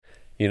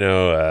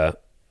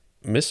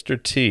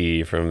Mr.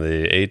 T from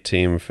the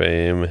A-Team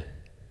fame.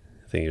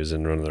 I think he was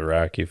in one of the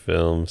Rocky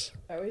films.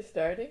 Are we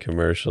starting?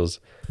 Commercials.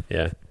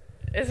 Yeah.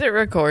 Is it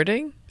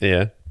recording?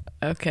 Yeah.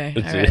 Okay.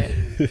 All right.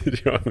 Do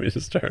you want me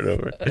to start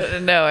over?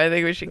 No, I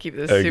think we should keep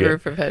this Okay. super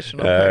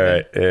professional. All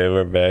right.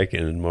 We're back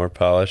and more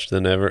polished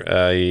than ever.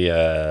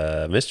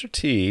 Mr.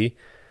 T,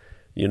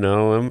 you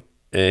know him.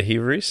 He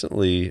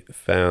recently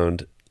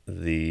found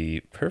the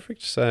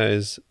perfect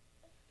size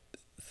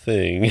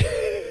thing.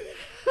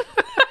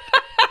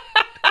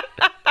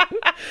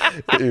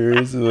 He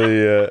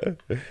recently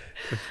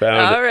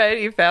found All right,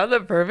 you found the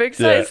perfect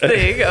size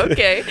thing.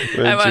 Okay.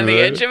 I'm on the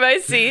edge of my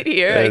seat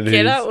here. I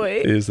cannot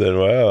wait. He said,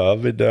 wow, I'll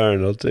be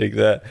darned. I'll take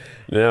that.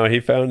 Now,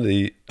 he found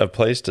a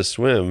place to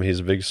swim.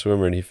 He's a big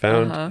swimmer, and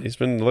he's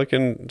been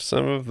looking,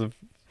 some of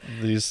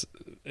these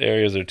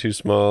areas are too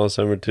small,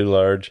 some are too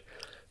large,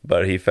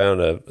 but he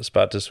found a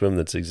spot to swim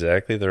that's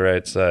exactly the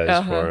right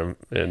size for him.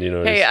 And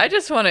hey, I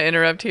just want to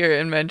interrupt here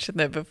and mention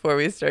that before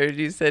we started,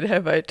 you said,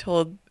 have I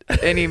told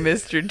any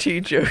Mr.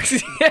 T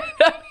jokes yet?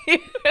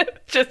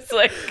 Just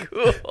like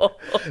cool.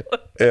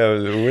 Yeah,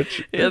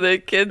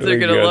 the kids are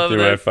gonna love through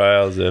this. my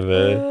files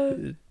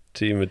of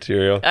T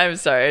material. I'm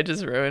sorry, I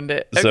just ruined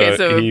it. Okay,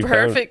 so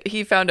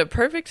he found a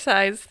perfect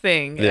size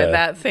thing, and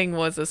that thing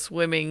was a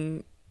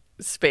swimming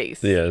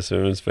space. Yeah, a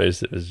swimming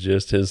space that was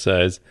just his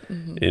size.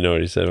 Mm-hmm. You know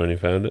what he said when he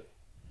found it?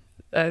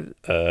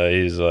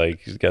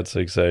 He got so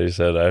excited. He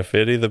said, "I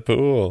fitty the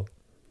pool."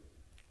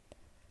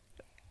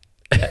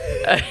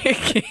 I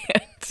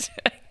can't.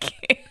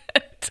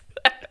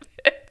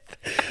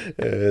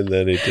 And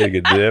then he took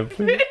a dip.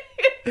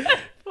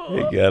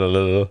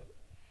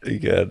 He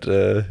got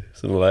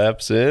some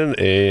laps in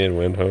and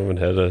went home and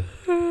had a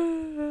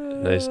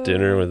nice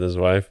dinner with his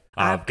wife.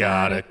 I've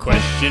got a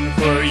question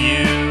for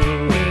you.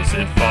 Is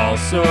it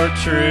false or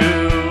true?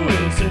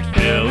 Is it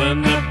fill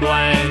in the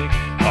blank?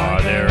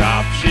 Are there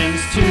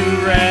options to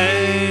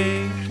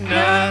rank?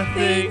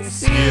 Nothing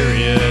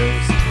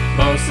serious,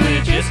 mostly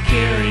just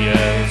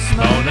curious.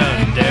 Mona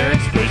and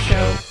Derek's Quiz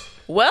Show.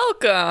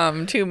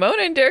 Welcome to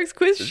Mona and Derek's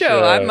Quiz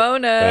Show. I'm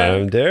Mona.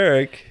 I'm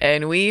Derek.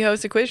 And we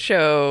host a quiz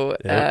show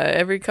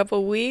every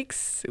couple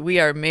weeks. We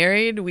are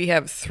married. We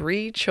have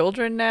 3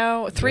 children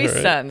now. 3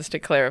 sons, to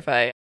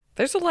clarify.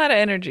 There's a lot of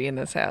energy in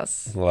this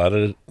house. A lot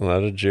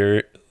of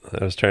Jerry.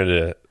 I was trying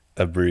to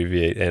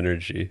abbreviate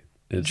energy.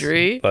 It's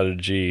a lot of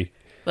G.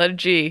 A lot of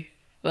G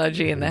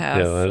in the house.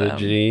 Yeah, a lot of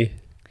G.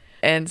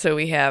 And so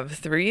we have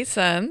 3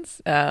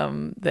 sons.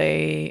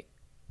 They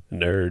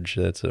Nerge.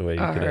 That's the way you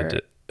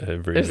can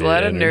There's a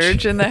lot of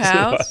nerge in the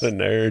house. There's a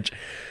lot of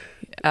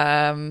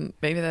nerge.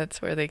 Maybe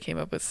that's where they came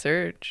up with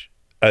Surge.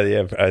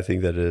 Yeah, I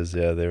think that is.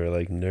 Yeah, they were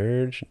like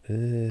nerge.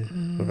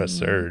 What about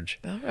Surge?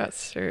 What about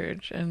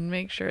Surge? And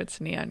make sure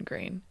it's neon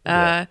green.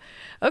 Yeah.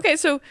 Okay,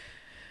 so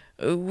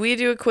we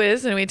do a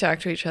quiz and we talk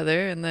to each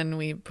other, and then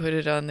we put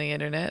it on the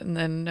internet, and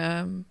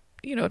then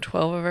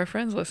 12 of our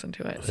friends listen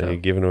to it. So you're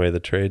giving away the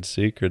trade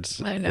secrets.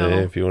 I know.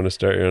 Hey, if you want to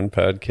start your own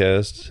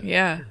podcast,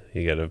 yeah,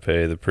 you got to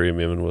pay the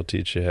premium, and we'll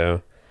teach you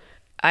how.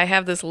 I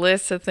have this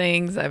list of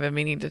things I've been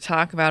meaning to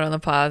talk about on the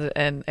pod,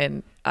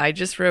 and I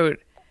just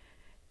wrote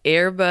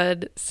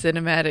Airbud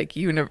Cinematic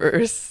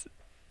Universe.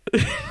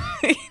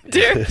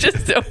 Derek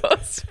just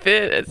almost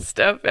spit at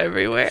stuff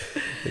everywhere.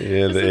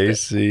 Yeah, the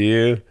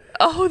ACU.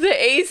 Oh, the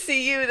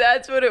ACU.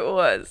 That's what it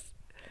was.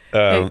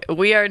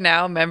 We are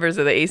now members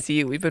of the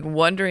ACU. We've been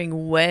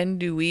wondering, when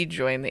do we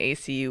join the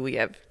ACU? We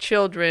have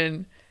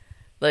children.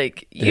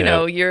 Like,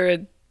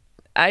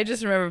 I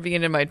just remember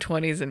being in my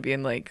 20s and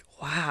being like,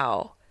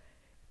 wow.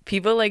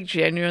 People like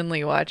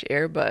genuinely watch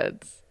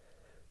Airbuds.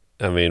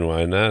 I mean,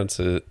 why not? It's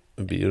a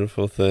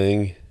beautiful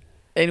thing.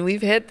 And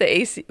we've hit the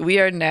AC. We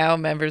are now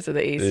members of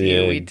the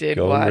ACU. We did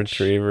watch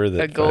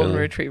a golden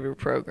retriever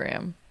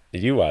program.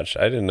 You watched?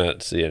 I did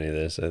not see any of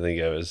this. I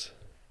think I was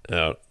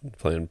out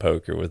playing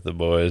poker with the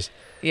boys.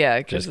 Yeah,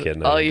 because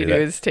all you do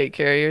is take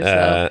care of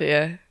yourself.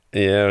 Yeah.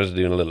 Yeah, I was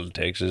doing a little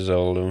Texas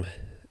Hold'em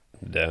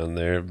down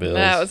there at Bill's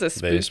That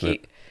was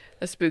basement.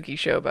 A spooky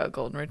show about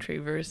golden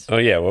retrievers. Oh,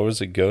 yeah. What was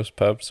it? Ghost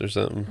Pups or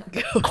something?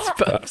 Ghost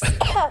Pups.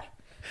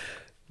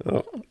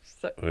 Oh,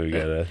 we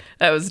got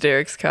that was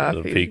Derek's coffee.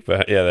 Little peek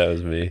behind. Yeah, that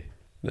was me.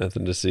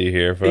 Nothing to see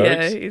here, folks.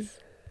 Yeah,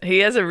 he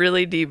has a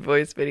really deep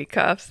voice, but he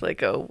coughs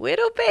like a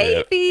little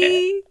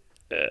baby.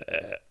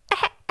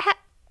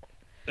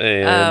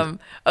 And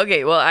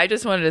okay, well, I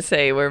just wanted to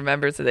say we're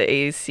members of the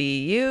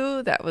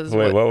ACU. That was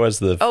what was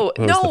the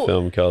the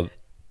film called?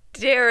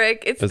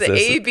 Derek, it's the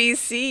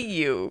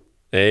ABCU.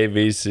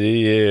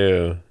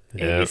 ABCU.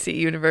 ABC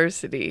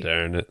University.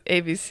 Darn it.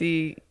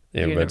 ABC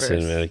Universe.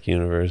 Cinematic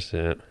Universe,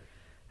 yeah.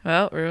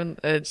 Well,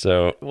 ruined.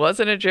 So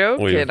wasn't a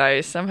joke, and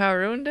I somehow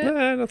ruined it?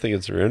 I don't think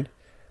it's ruined.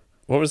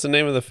 What was the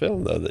name of the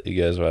film, though, that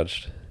you guys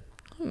watched?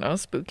 I don't know,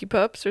 Spooky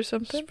Pups or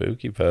something?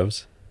 Spooky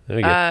Pups.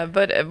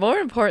 But more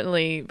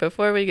importantly,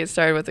 before we get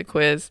started with the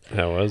quiz.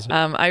 How was it?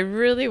 I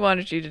really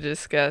wanted you to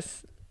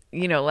discuss,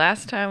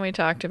 last time we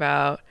talked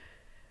about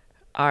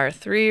our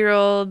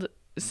 3-year-old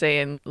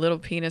saying little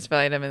penis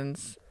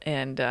vitamins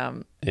And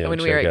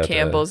when we were at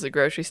Campbell's, the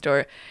grocery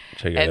store.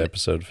 Check out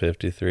episode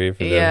 53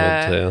 for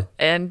that whole tale.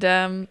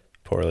 And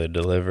poorly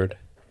delivered.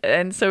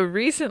 And so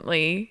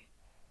recently,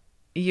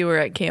 you were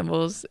at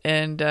Campbell's,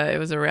 and it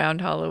was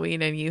around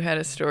Halloween, and you had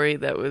a story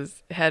that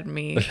had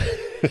me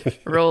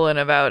rolling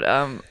about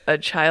a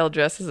child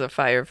dressed as a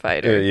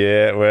firefighter.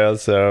 Yeah, well,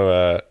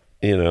 so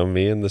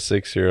me and the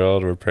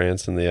 6-year-old were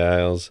prancing the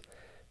aisles,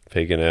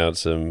 picking out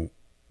some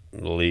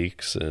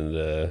leeks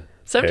and.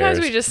 Sometimes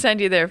pears. we just send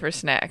you there for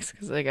snacks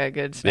because they got a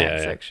good snack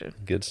section.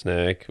 Good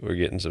snack. We're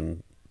getting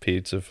some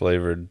pizza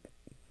flavored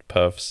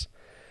puffs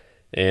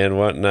and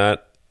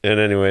whatnot. And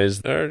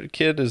anyways, our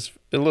kid is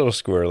a little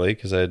squirrely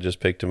because I had just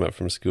picked him up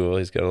from school.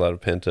 He's got a lot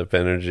of pent up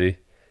energy.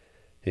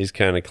 He's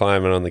kind of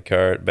climbing on the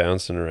cart,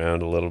 bouncing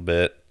around a little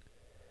bit.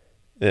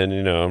 And,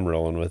 I'm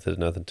rolling with it.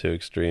 Nothing too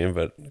extreme,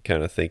 but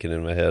kind of thinking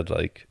in my head,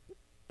 like,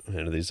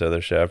 these other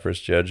shoppers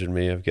judging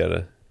me. I've got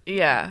a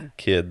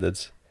kid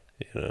that's,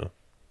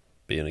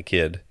 being a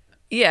kid.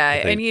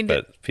 Yeah,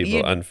 but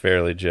people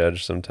unfairly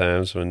judge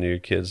sometimes when your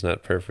kid's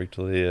not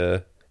perfectly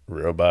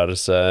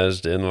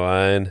roboticized in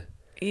line.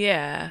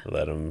 Yeah.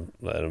 Let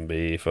them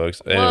be,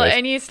 folks. Anyways. Well,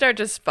 and you start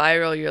to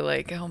spiral. You're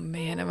like, oh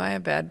man, am I a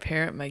bad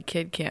parent? My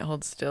kid can't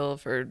hold still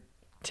for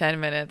 10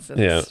 minutes in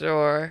the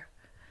store.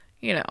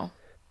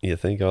 You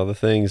think all the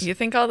things.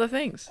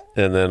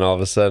 And then all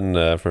of a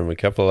sudden, from a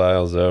couple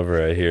aisles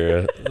over, I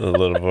hear a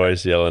little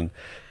voice yelling,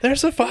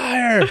 "There's a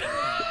fire!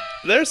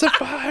 There's a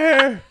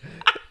fire!"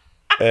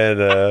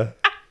 And I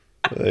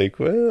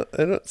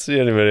don't see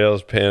anybody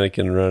else panicking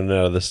and running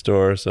out of the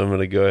store, so I'm going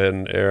to go ahead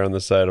and err on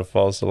the side of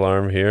false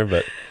alarm here.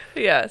 But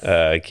yes,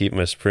 I keep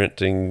my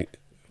sprinting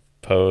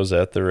pose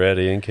at the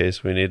ready in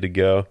case we need to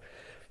go.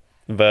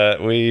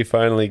 But we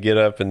finally get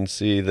up and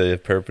see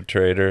the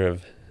perpetrator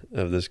of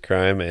this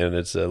crime, and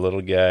it's a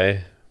little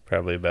guy,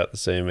 probably about the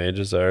same age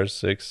as ours,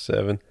 6,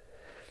 7,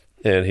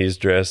 and he's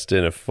dressed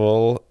in a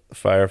full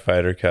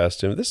firefighter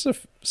costume. This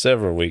is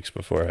several weeks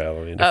before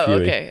Halloween.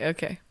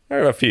 Okay.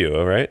 Or a few,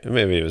 right?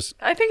 Maybe it was...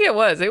 I think it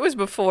was. It was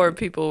before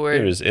people were...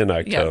 It was in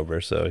October,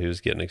 so he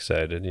was getting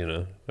excited.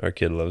 Our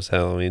kid loves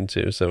Halloween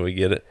too, so we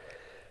get it.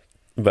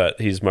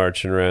 But he's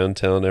marching around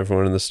telling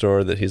everyone in the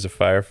store that he's a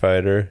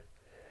firefighter.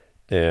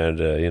 And,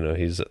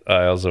 he's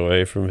aisles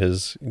away from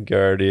his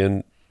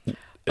guardian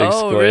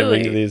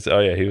exclaiming these...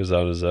 Oh, yeah, he was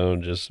on his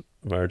own just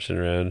marching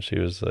around. She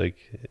was like,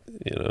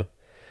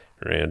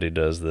 Randy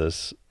does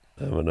this.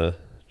 I'm going to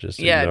just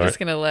ignore just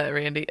going to let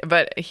Randy...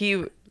 But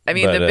the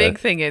big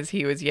thing is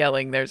he was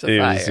yelling, "There's a fire." He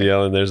was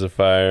yelling, "There's a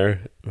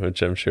fire,"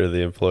 which I'm sure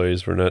the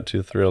employees were not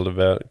too thrilled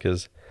about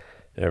because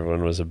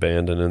everyone was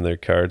abandoning their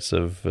carts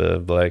of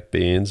black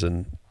beans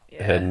and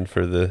heading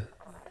for the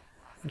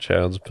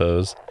child's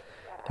pose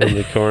in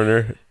the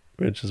corner,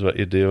 which is what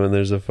you do when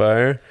there's a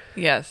fire.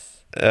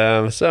 Yes.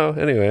 So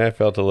anyway, I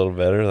felt a little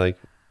better. Like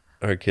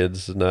our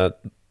kid's not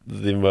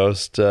the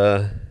most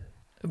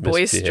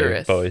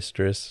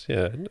boisterous.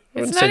 Yeah.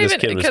 It's not even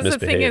because the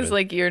thing is,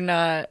 like,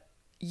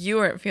 you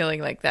weren't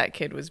feeling like that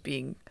kid was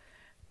being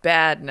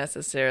bad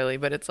necessarily,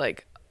 but it's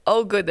like,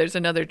 oh, good, there's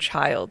another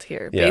child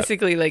here. Yeah.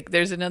 Basically, like,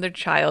 there's another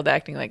child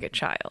acting like a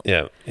child.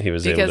 Yeah, he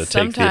was able to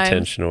take the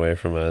attention away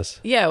from us.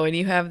 Yeah, when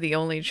you have the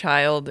only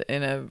child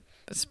in a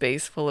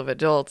space full of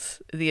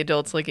adults, the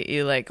adults look at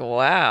you like,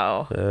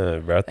 wow,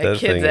 brought that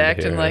kid's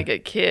acting like a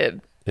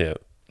kid. Yeah.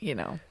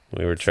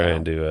 We were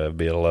trying to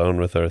be alone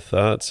with our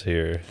thoughts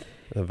here.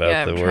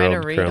 About the world crumbling. Yeah, I'm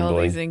trying to read all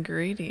these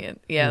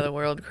ingredients. Yeah, the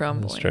world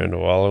crumbling. I was trying to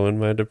wallow in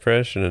my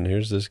depression, and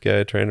here's this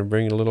guy trying to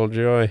bring a little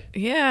joy.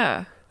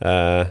 Yeah.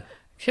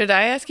 Should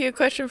I ask you a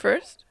question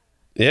first?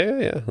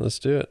 Yeah, let's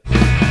do it.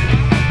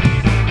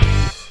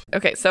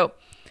 Okay, so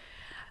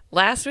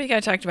last week I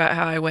talked about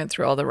how I went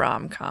through all the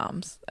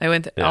rom-coms. I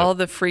went through all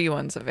the free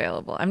ones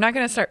available. I'm not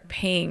going to start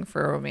paying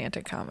for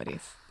romantic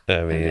comedies.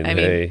 I mean,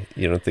 hey,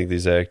 you don't think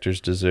these actors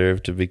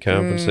deserve to be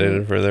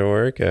compensated for their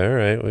work? All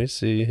right, we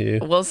see you.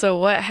 Well, so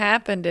what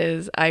happened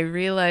is I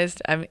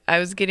realized I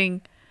was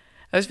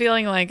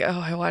feeling like, oh,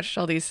 I watched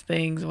all these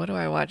things. What do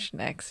I watch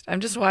next?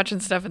 I'm just watching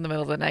stuff in the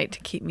middle of the night to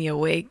keep me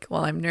awake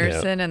while I'm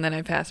nursing, and then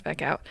I pass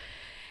back out.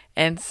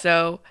 And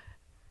so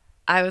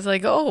I was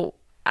like, oh,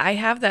 I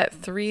have that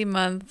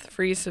 3-month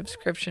free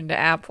subscription to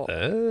Apple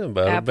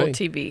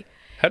TV.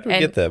 How did we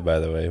get that, by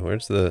the way?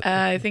 Where's the...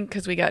 I think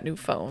because we got new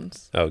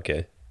phones.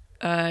 Okay.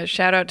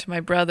 Shout out to my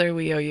brother.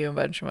 We owe you a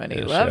bunch of money.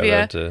 Yeah, love you.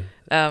 Shout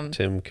out to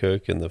Tim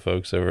Cook and the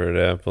folks over at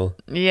Apple.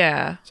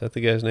 Yeah. Is that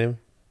the guy's name?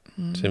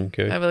 Tim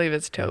Cook? I believe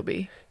it's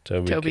Toby.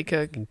 Toby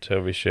Cook.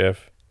 Toby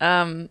Chef.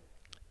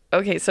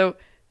 Okay, so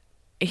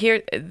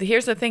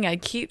here's the thing. I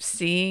keep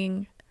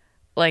seeing,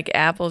 like,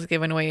 Apple's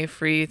giving away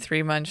free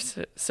 3-month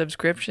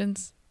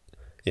subscriptions.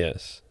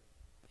 Yes.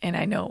 And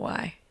I know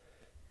why.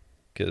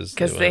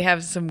 Because they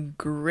have some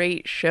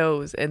great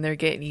shows and they're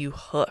getting you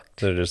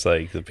hooked. They're just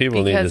like, the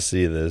people need to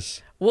see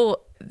this.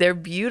 Well, they're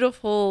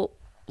beautiful,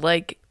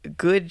 like,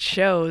 good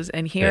shows.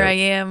 And here I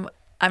am.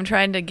 I'm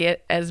trying to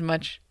get as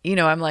much,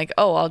 I'm like,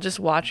 oh, I'll just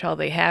watch all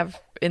they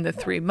have in the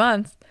 3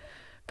 months.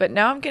 But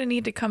now I'm going to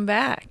need to come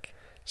back.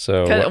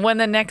 So when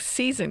the next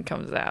season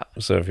comes out.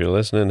 So if you're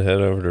listening,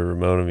 head over to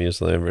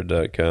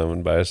RamonaMuseLambert.com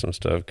and buy some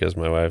stuff because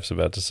my wife's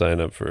about to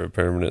sign up for a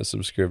permanent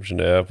subscription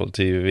to Apple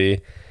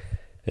TV.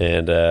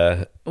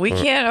 And we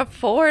can't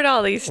afford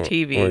all these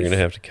TVs. We're going to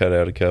have to cut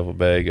out a couple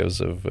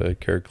bagos of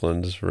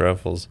Kirkland's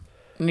Ruffles.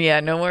 Yeah,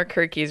 no more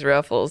Kirky's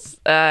Ruffles.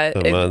 A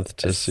month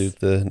to suit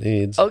the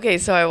needs. Okay,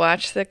 so I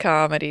watched the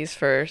comedies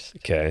first.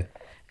 Okay.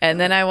 And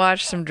then I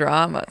watched some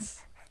dramas.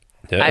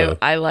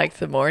 I liked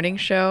The Morning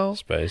Show.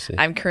 Spicy.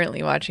 I'm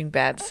currently watching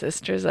Bad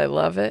Sisters. I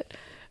love it.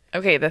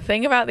 Okay, the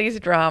thing about these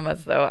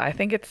dramas, though, I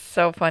think it's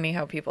so funny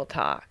how people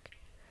talk.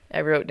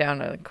 I wrote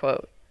down a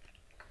quote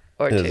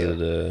or two. Is it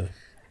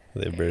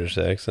the British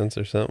accents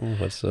or something?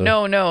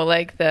 No,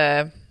 like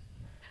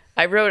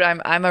I wrote,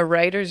 I'm a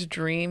writer's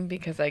dream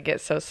because I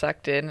get so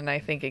sucked in and I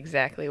think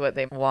exactly what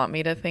they want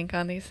me to think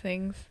on these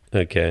things.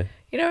 Okay.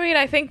 You know what I mean?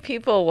 I think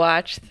people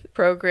watch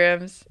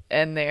programs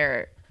and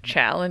they're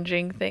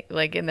challenging things,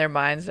 like in their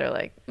minds, they're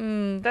like,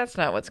 that's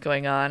not what's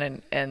going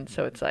on. And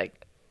so it's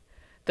like,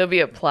 there'll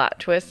be a plot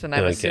twist and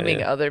I'm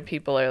assuming other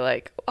people are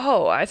like,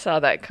 oh, I saw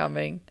that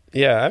coming.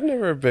 Yeah, I've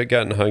never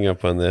gotten hung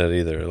up on that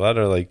either. A lot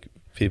of like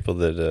people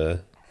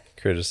that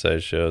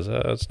criticize shows,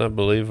 it's not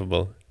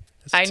believable.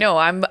 I know.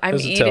 I'm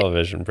it's eating. A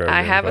television program.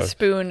 I have a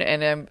spoon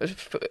and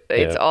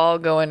it's all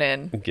going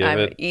in.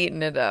 I'm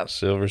eating it up.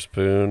 Silver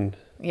spoon.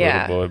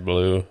 Yeah. Little boy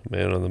blue.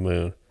 Man on the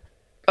moon.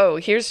 Oh,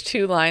 here's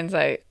 2 lines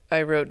I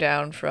wrote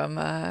down from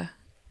I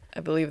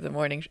believe The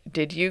Morning.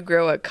 Did you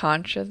grow a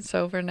conscience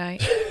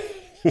overnight?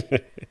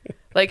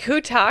 Like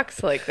who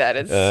talks like that?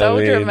 It's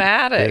so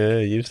dramatic. Yeah,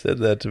 you said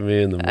that to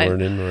me in the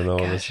morning when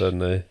all of a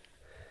sudden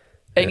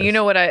And you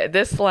know what?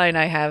 This line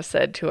I have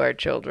said to our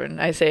children.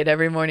 I say it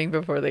every morning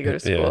before they go to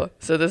school. Yeah.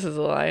 So this is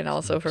a line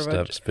also from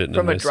a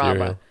drama.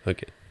 Cereal.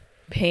 Okay.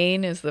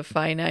 Pain is the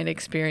finite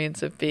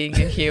experience of being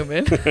a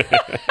human.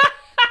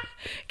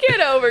 Get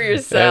over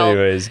yourself.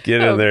 Anyways,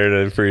 get in there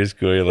to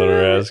preschool, you little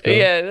rascal.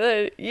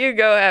 Yeah, you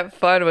go have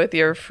fun with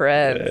your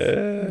friends.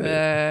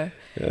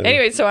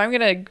 Anyway, so I'm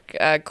going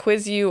to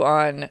quiz you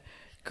on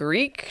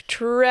Greek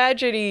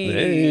tragedy.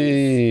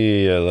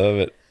 Hey, I love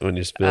it. When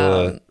you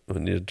spill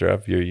when you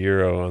drop your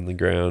euro on the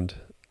ground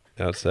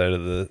outside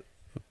of the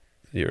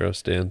euro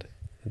stand.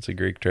 It's a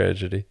Greek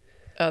tragedy.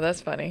 Oh,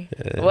 that's funny.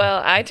 Yeah.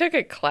 Well, I took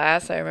a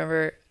class. I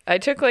remember I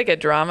took like a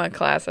drama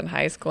class in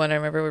high school, and I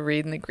remember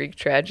reading the Greek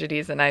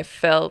tragedies, and I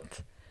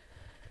felt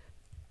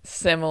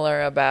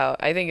similar about,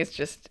 I think it's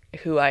just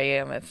who I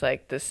am. It's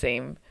like the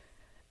same.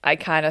 I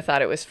kind of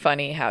thought it was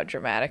funny how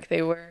dramatic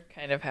they were,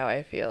 kind of how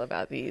I feel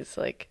about these.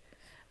 Like,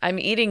 I'm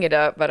eating it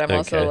up, but I'm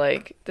also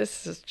like,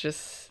 this is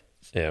just...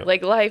 Yeah.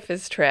 Like, life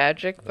is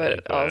tragic,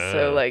 but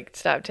also, like,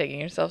 stop taking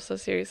yourself so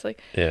seriously.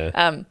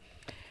 Yeah.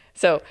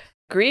 So,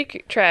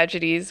 Greek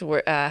tragedies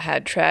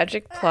had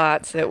tragic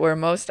plots that were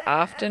most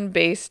often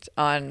based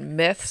on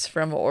myths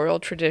from oral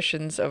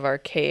traditions of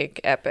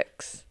archaic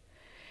epics.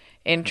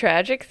 In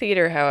tragic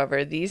theater,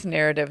 however, these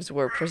narratives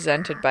were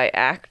presented by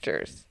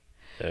actors.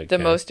 Okay. The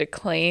most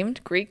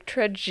acclaimed Greek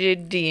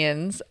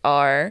tragedians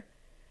are...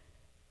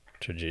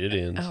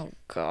 Tragedians? Oh,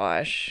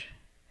 gosh.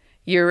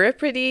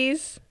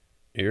 Euripides...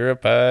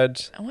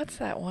 Euripides. What's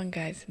that one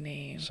guy's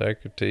name?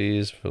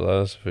 Socrates,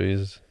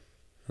 philosophies,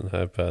 and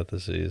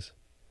hypotheses.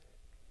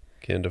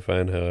 Can't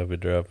define how I'll be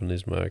dropping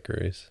these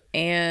mockeries.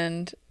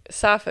 And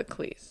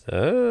Sophocles.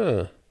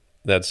 Ah.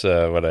 That's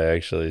what I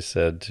actually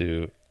said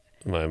to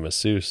my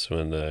masseuse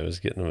when I was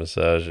getting a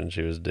massage and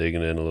she was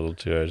digging in a little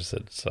too hard. I just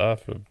said,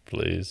 Sopha,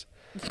 please.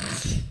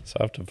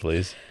 Softa,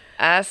 please.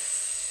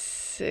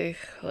 Aeschylus.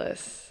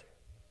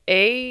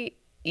 Aeschylus.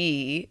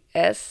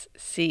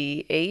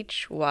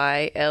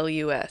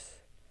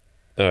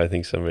 Oh, I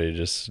think somebody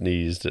just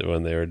sneezed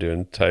when they were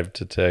doing type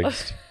to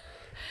text.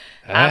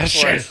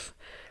 Aeschylus.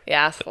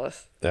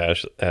 Aeschylus.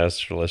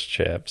 Aeschylus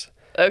chaps.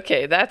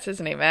 Okay, that's his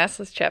name,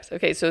 Aeschylus chaps.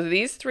 Okay, so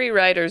these 3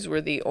 writers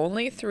were the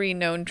only 3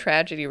 known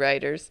tragedy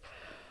writers,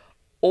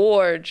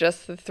 or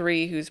just the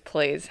 3 whose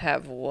plays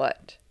have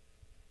what?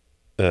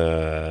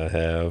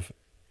 Have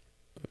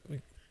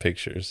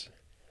pictures.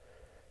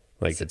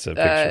 Like it's a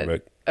picture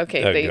book.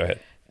 Okay, go ahead.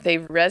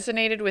 They've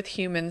resonated with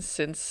humans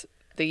since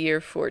the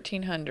year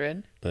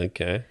 1400.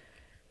 Okay.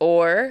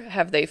 Or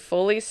have they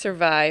fully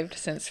survived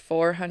since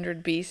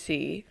 400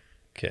 BC?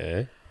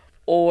 Okay.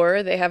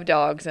 Or they have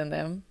dogs in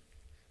them.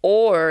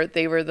 Or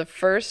they were the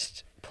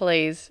first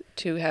plays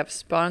to have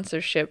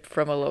sponsorship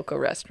from a local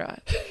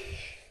restaurant.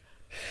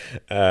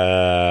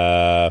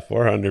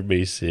 400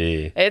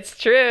 BC. It's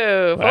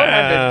true.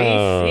 400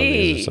 BC.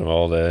 These are some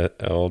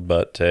old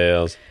butt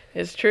tales.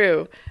 It's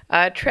true.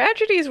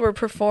 Tragedies were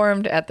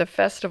performed at the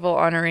festival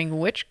honoring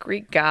which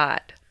Greek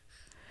god?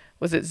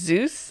 Was it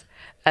Zeus,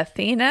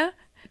 Athena,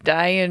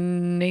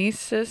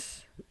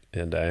 Dionysus?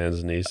 And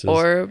Dionysus.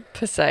 Or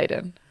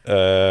Poseidon?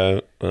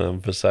 I'm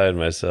beside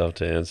myself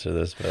to answer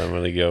this, but I'm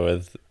going to go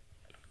with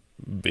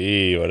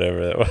B,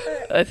 whatever that was.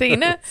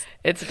 Athena?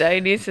 It's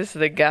Dionysus,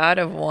 the god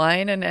of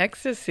wine and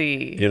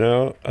ecstasy. You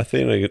know,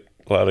 Athena, a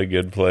lot of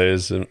good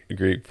plays, and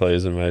Greek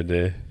plays in my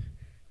day.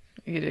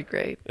 You did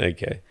great.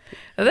 Okay.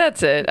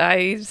 That's it.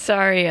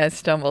 Sorry I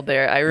stumbled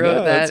there. I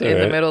wrote that in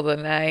the middle of the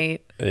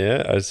night.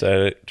 Yeah, I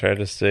tried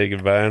to say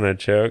goodbye and I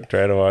choke.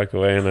 Try to walk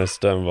away and I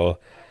stumble.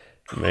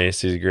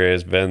 Macy's Gray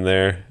has been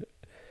there.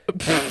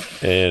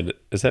 And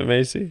is that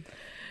Macy?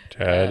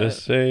 Try to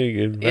say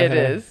goodbye. It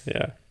is.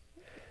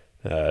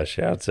 Yeah.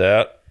 Shouts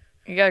out.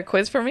 You got a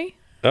quiz for me?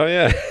 Oh,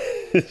 yeah.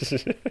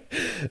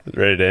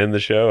 Ready to end the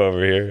show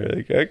over here.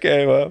 Like,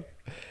 okay, well.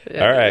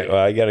 Yeah, all right. Well,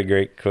 I got a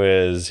great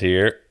quiz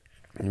here.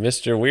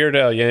 Mr. Weird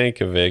Al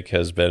Yankovic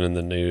has been in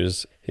the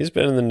news. He's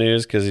been in the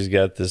news because he's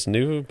got this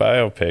new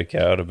biopic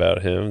out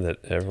about him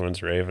that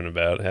everyone's raving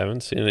about.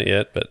 Haven't seen it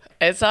yet, but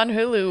it's on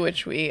Hulu,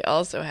 which we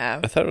also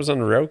have. I thought it was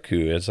on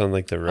Roku. It's on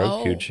like the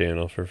Roku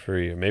channel for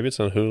free. Maybe it's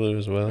on Hulu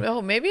as well.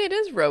 Oh, maybe it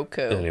is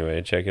Roku.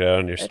 Anyway, check it out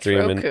on your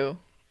streaming. Roku.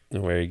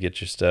 Where you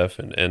get your stuff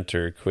and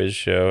enter quiz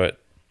show at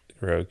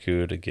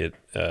Roku to get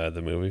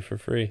the movie for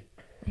free.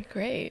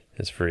 Great.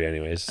 It's free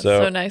anyways. That's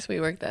so nice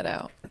we worked that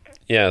out.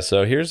 Yeah,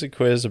 so here's a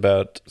quiz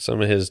about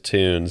some of his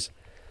tunes.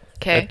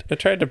 Okay. I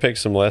tried to pick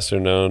some lesser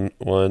known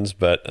ones,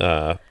 but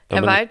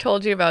I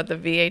told you about the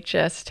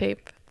VHS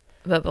tape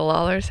that the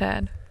Lawlers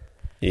had?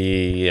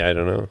 Yeah, I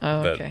don't know.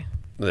 Oh, okay.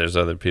 There's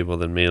other people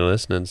than me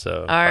listening,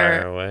 so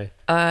fire away.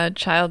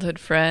 Childhood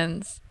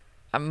friends.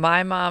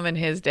 My mom and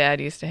his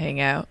dad used to hang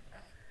out,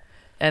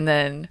 and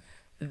then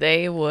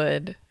they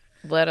would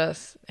let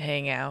us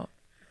hang out.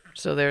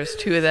 So there's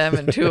two of them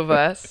and two of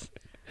us.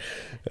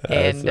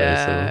 And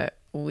awesome.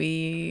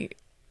 We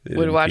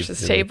would watch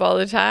this tape all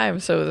the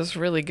time. So it was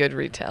really good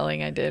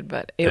retelling I did.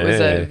 But it was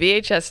a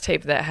VHS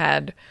tape that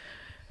had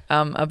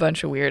a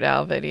bunch of Weird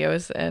Al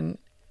videos. And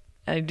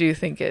I do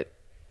think it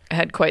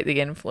had quite the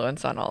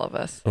influence on all of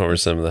us. What were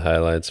some of the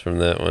highlights from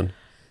that one?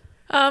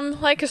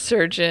 Like a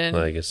Surgeon.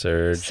 Like a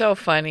Surge. So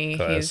funny.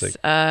 Classic.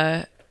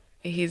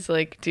 He's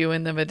like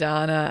doing the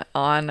Madonna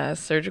on a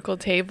surgical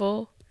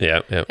table.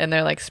 Yeah. And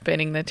they're like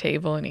spinning the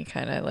table, and he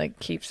kind of like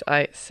keeps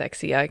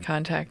sexy eye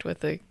contact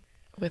with the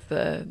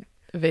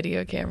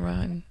video camera.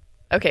 And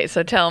okay,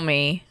 so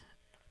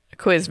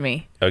quiz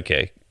me.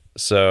 Okay,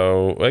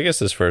 so I guess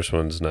this first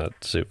one's not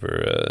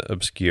super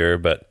obscure,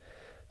 but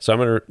so I'm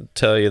going to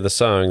tell you the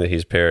song that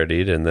he's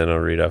parodied, and then I'll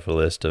read off a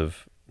list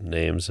of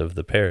names of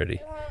the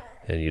parody,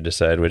 and you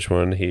decide which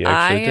one he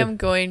actually did. I am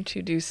going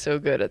to do so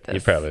good at this.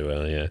 You probably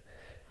will, yeah.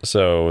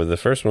 So the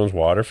first one's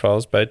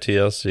Waterfalls by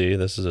TLC.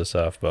 This is a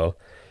softball.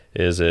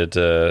 Is it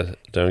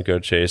Don't Go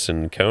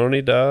Chasing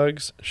Coney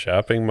Dogs,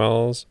 Shopping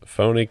Malls,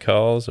 Phony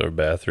Calls, or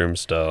Bathroom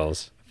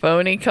Stalls?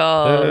 Phony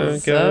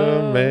calls. Don't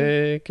go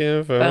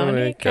making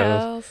phony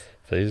calls.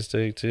 Please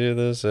stick to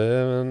the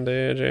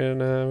 7-day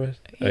journey.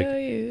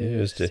 You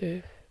used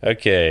to.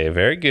 Okay,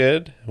 very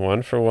good.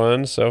 1 for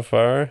 1 so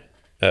far.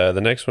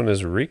 The next one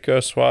is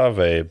Rico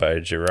Suave by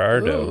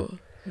Gerardo. Ooh,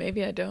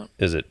 maybe I don't.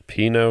 Is it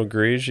Pinot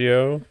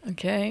Grigio?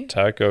 Okay.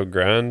 Taco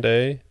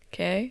Grande?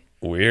 Okay.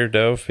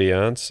 Weirdo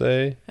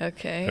Fiance?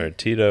 Okay. Or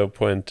Tito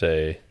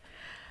Puente?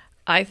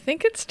 I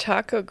think it's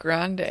Taco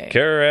Grande.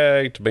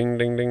 Correct. Bing,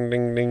 ding, ding,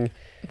 ding, ding.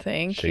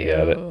 Thank you. She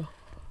got it.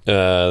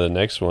 The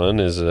next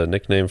one is a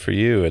nickname for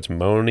you. It's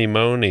Moni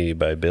Moni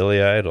by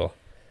Billy Idol.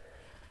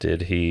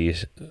 Did he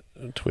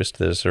twist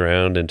this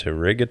around into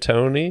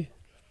rigatoni,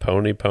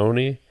 pony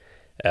pony,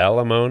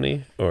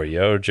 alimony, or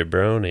yo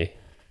jabroni?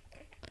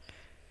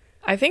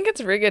 I think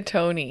it's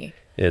rigatoni.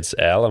 It's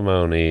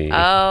alimony.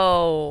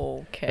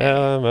 Oh, okay.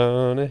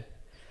 Alimony.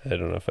 I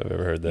don't know if I've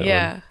ever heard that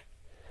one.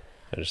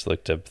 I just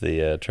looked up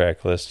the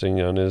track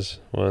listing on his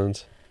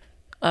ones.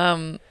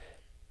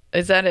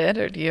 Is that it,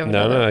 or do you have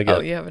another? No,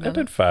 you have another?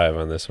 I did 5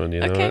 on this one,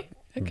 you know what?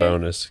 Okay.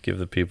 Bonus. Give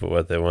the people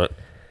what they want.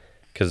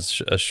 Because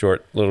it's a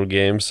short little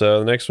game. So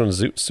the next one's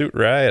Zoot Suit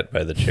Riot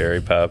by the Cherry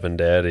Poppin'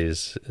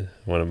 Daddies.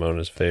 One of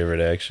Mona's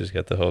favorite, actually. She's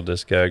got the whole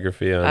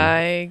discography on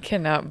I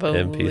cannot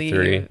believe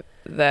MP3.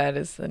 That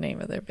is the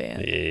name of their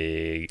band.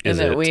 And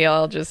that we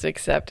all just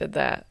accepted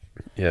that.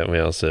 Yeah, we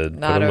all said,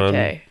 not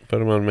okay. Put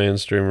them on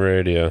mainstream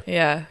radio.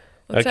 Yeah.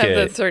 Let's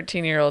have the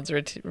 13-year-olds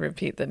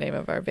repeat the name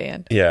of our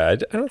band. Yeah, I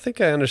don't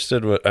think I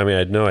understood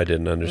I know I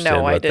didn't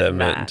understand what that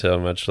meant until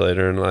much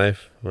later in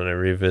life when I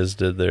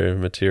revisited their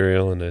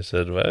material and I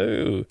said,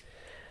 whoa.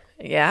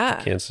 Yeah.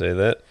 I can't say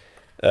that.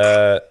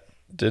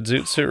 Did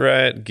Zoot Suit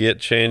Riot get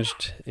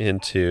changed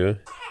into...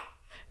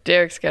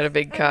 Derek's got a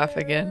big cough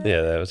again.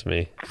 Yeah, that was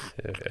me.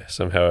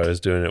 Somehow I was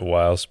doing it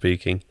while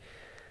speaking.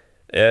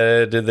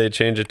 Did they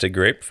change it to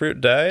Grapefruit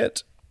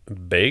Diet?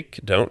 Bake,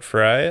 don't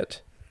fry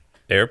it?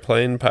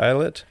 Airplane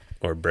Pilot,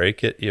 or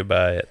Break It, You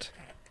Buy It?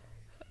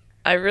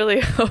 I really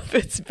hope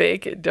it's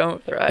Bake It,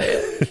 Don't Fry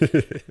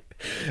It.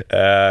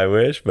 I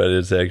wish, but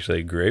it's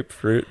actually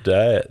Grapefruit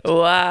Diet.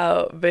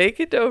 Wow.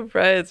 Bake It, Don't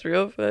Fry It's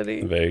real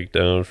funny. Bake,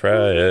 don't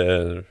fry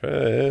it.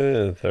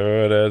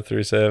 Throw it at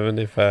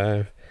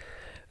 375.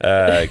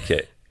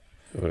 Okay.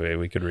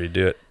 We could redo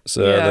it.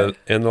 So,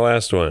 and the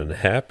last one,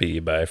 Happy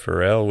by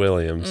Pharrell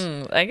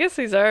Williams. I guess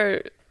these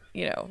are,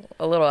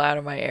 a little out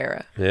of my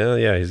era.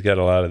 Yeah, he's got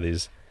a lot of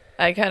these.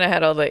 I kind of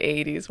had all the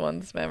 80s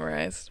ones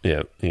memorized.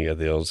 Yeah, you got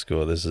the old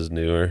school. This is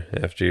newer.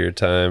 After Your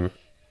Time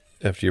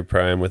after your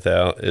prime with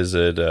Al. Is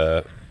it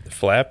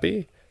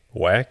flappy,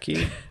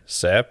 wacky,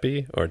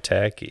 sappy, or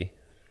tacky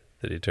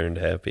that he turned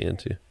happy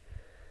into?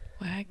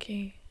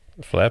 Wacky.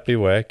 Flappy,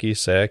 wacky,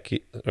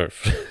 sacky, or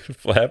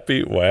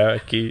flappy,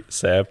 wacky,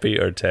 sappy,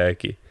 or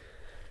tacky?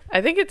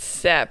 I think it's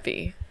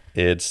sappy.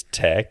 It's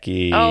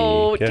tacky.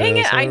 Oh, dang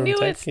it. I knew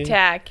it's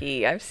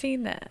tacky. I've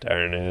seen that.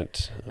 Darn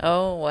it.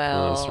 Oh,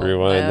 well. Let's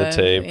rewind the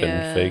tape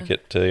and fake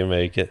it till you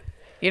make it.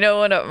 You know,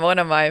 one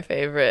of my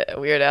favorite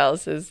Weird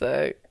Al's is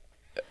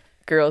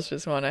Girls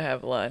Just Want to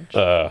Have Lunch.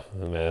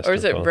 Masterful. Or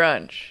is it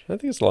brunch? I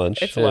think it's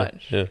lunch. It's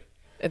lunch. Yeah.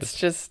 It's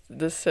just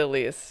the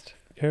silliest.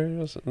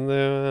 Girls, they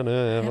want to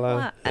have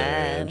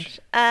lunch.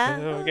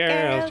 Oh,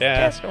 girls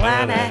just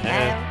want to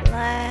have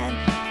lunch.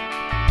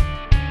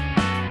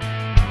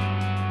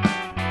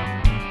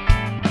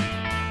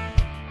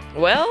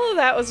 Well,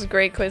 that was a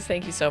great quiz.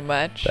 Thank you so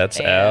much. That's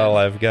all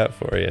I've got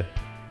for you.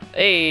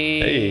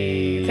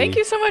 Hey. Thank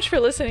you so much for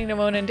listening to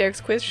Mona and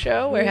Derek's quiz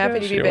show. We're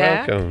happy to be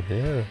back. You're welcome.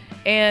 Yeah.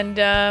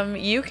 And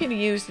you can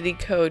use the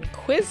code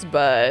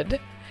QuizBud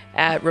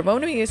at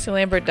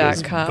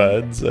RamonaMusicLambert.com.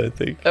 QuizBuds, I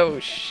think. Oh,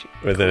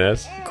 with an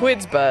S?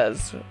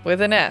 QuizBuzz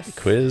with an S.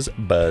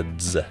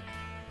 QuizBuds.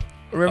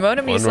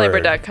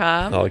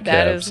 RamonaMusicLambert.com.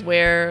 That is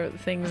where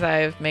things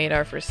I've made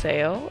are for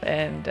sale.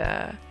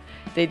 And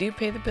they do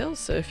pay the bills.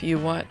 So if you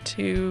want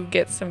to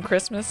get some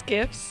Christmas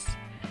gifts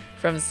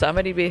from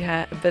somebody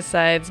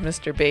besides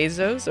Mr.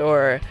 Bezos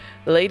or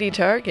Lady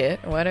Target,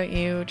 why don't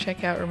you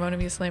check out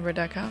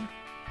RamonaMusicLambert.com?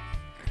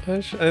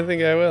 I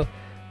think I will.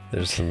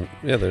 There's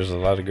a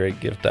lot of great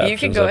gift options. You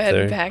can go ahead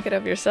there. and pack it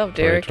up yourself.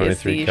 Derek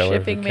is the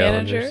shipping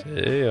manager.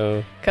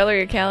 Hey-o. Color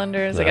your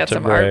calendars. I got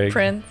some art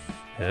prints.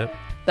 Yep.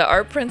 The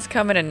art prints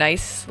come in a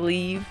nice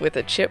sleeve with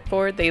a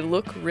chipboard. They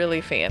look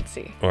really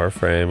fancy. Or a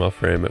frame. I'll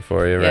frame it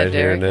for you right Derek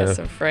here now. Has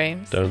some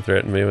frames. Don't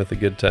threaten me with a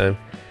good time.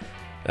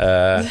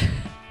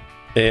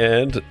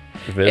 And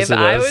visit If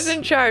I was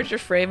in charge of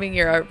framing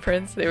your art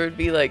prints, there would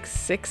be like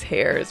 6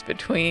 hairs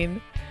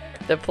between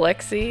the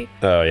plexi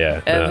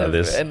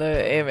and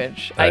the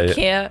image. I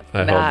can't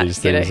I not hold these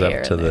get things a up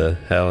hair to in there. the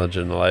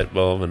halogen light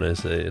bulb and I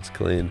say it's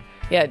clean.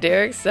 Yeah,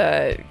 Derek's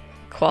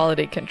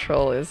quality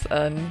control is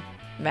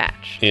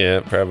unmatched. Yeah,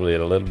 probably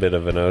a little bit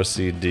of an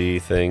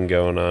OCD thing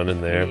going on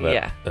in there, but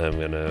Yeah. I'm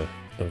going to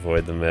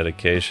avoid the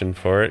medication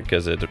for it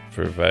because it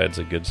provides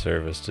a good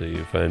service to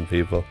you fine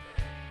people.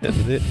 Do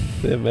they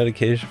have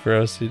medication for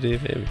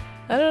OCD, maybe?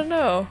 I don't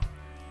know.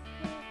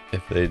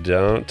 If they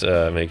don't,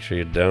 make sure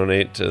you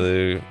donate to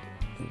the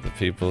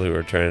people who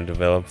are trying to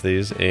develop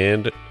these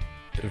and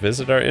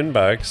visit our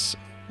inbox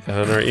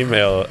on our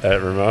email at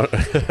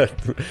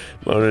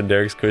Mona and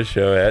Derek's Quiz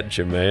Show at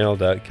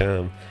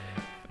gmail.com.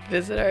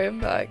 Visit our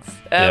inbox.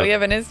 Yep. We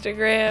have an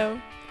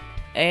Instagram,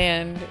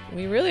 and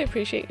we really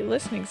appreciate you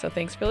listening, so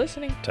thanks for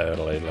listening.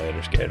 Totally.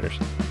 Later, skaters.